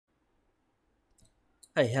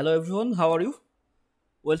Hi, hello everyone. How are you?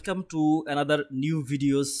 Welcome to another new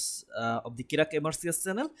videos of the CRACK MRCS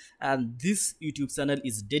channel, and this YouTube channel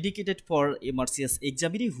is dedicated for MRCS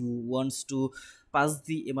examinee who wants to pass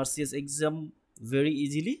the MRCS exam very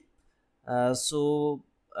easily.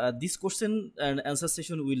 This question and answer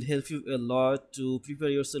session will help you a lot to prepare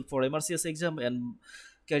yourself for MRCS exam and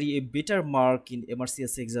carry a better mark in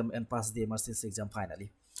MRCS exam and pass the MRCS exam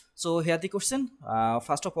finally. So here the question.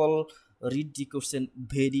 First of all, read the question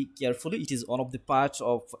very carefully. It is one of the parts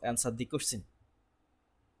of answer the question.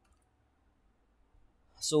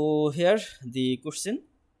 So here the question: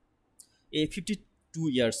 a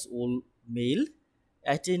 52 years old male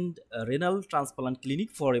attend a renal transplant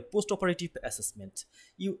clinic for a post-operative assessment.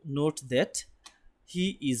 You note that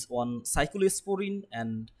he is on cyclosporin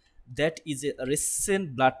and that is a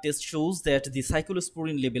recent blood test shows that the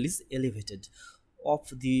cyclosporin level is elevated.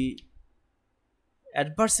 Of the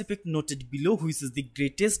adverse effect noted below, which is the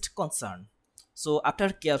greatest concern. So after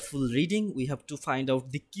careful reading, we have to find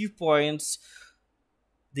out the key points,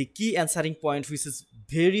 the key answering point, which is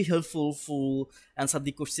very helpful for answer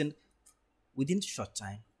the question within short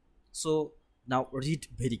time. So now read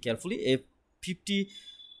very carefully. A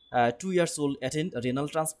 52 years old attend a renal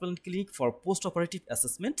transplant clinic for post-operative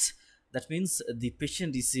assessment. That means the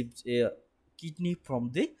patient received a kidney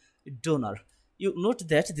from the donor. You note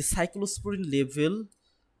that the cyclosporin level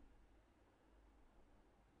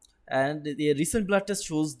and the recent blood test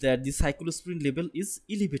shows that the cyclosporin level is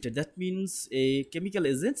elevated. That means a chemical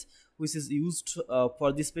agent which is used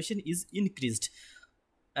for this patient is increased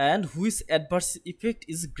and whose adverse effect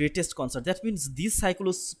is greatest concern. That means this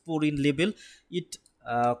cyclosporin level, it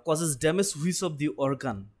causes damage which of the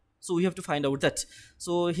organ. So we have to find out that.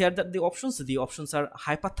 So here that the options are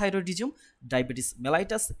hyperthyroidism, diabetes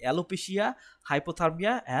mellitus, alopecia,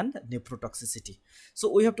 hypothermia and nephrotoxicity.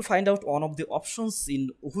 So we have to find out one of the options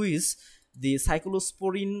in which the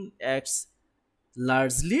cyclosporin acts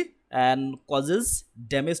largely and causes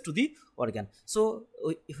damage to the organ. So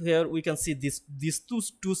here we can see these two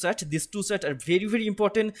sets. These two sets are very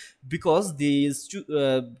important because the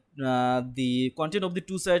content of the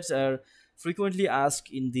two sets are frequently asked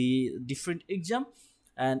in the different exam,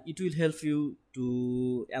 and it will help you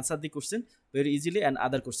to answer the question very easily and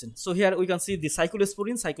other questions. So here we can see the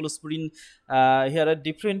cyclosporin. Here are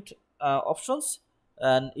different options,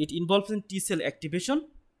 and it involves in T cell activation.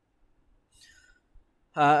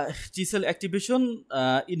 T cell activation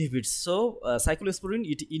inhibits. So cyclosporin,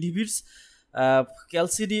 it inhibits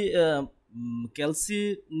calcineurin,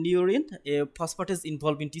 a phosphatase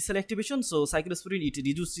involved in T cell activation. So cyclosporin, it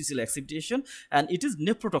reduces T cell activation and it is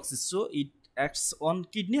nephrotoxic. So it acts on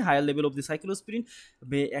kidney. Higher level of the cyclosporin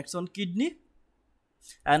may acts on kidney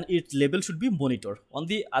and its level should be monitored. On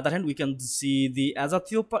the other hand, we can see the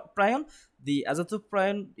azathioprine. The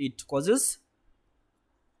azathioprine, it causes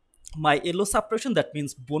myelosuppression, that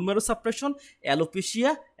means bone marrow suppression,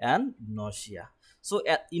 alopecia and nausea. So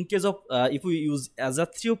in case of if we use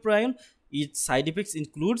azathioprine, its side effects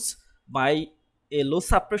includes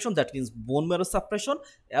myelosuppression, that means bone marrow suppression,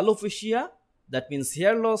 alopecia, that means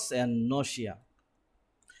hair loss and nausea.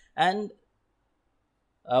 And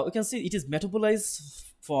we can see it is metabolized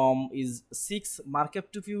from is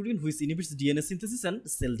 6-mercaptopurine, which inhibits DNA synthesis and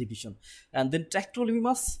cell division. And then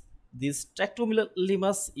tacrolimus, this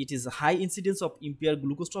tacrolimus, it is a high incidence of impaired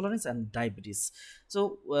glucose tolerance and diabetes.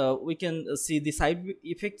 So we can see the side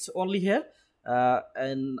effects only here,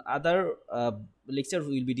 and other lecture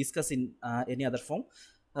will be discussed in any other form.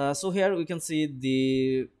 So here we can see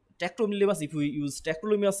the tacrolimus. If we use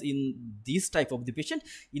tacrolimus in this type of the patient,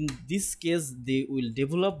 in this case they will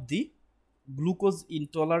develop the glucose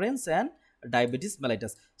intolerance and diabetes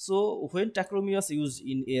mellitus. So when tacrolimus used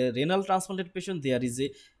in a renal transplanted patient, there is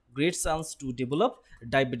a great chance to develop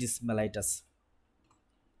diabetes mellitus,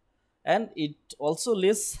 and it also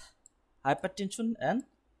leads hypertension and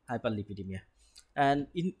hyperlipidemia. And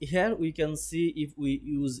in here we can see if we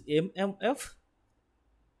use MMF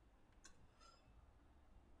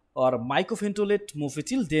or mycophenolate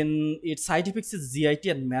mofetil, then its side effects is GIT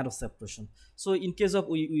and marrow suppression. So in case of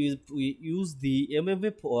we use the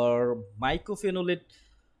MMF or mycophenolate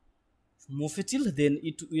mofetil, then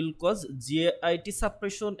it will cause GIT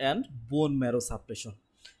suppression and bone marrow suppression.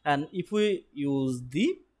 And if we use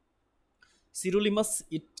the sirolimus,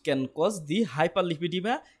 it can cause the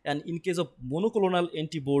hyperlipidemia, and in case of monoclonal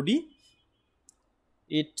antibody,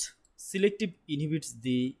 it selective inhibits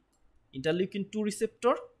the interleukin 2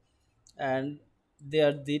 receptor, and they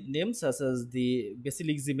are the names such as the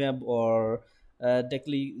basiliximab or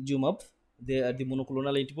daclizumab. they are the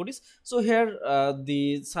monoclonal antibodies. So here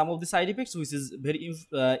the some of the side effects which is very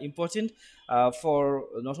important for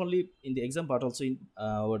not only in the exam but also in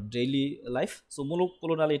our daily life. So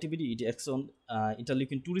monoclonal antibody, it acts on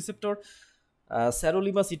interleukin 2 receptor.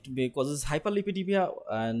 Sirolimus, it causes hyperlipidemia,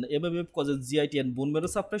 and MMF causes GIT and bone marrow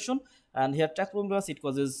suppression, and here tacrolimus, it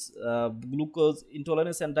causes glucose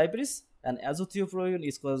intolerance and diabetes, and azothioprine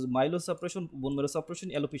is causes myelosuppression, bone marrow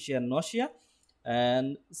suppression, alopecia and nausea,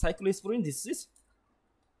 and cyclosporin, this is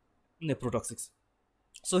nephrotoxics.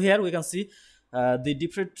 So here we can see the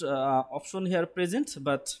different option here present,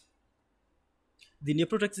 but the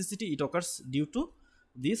nephrotoxicity, it occurs due to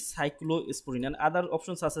this cyclosporin, and other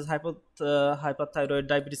options such as hyperthyroid,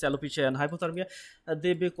 diabetes, alopecia and hypothermia,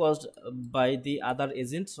 they be caused by the other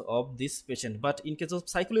agents of this patient, but in case of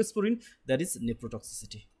cyclosporin, there is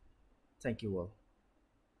nephrotoxicity. Thank you all.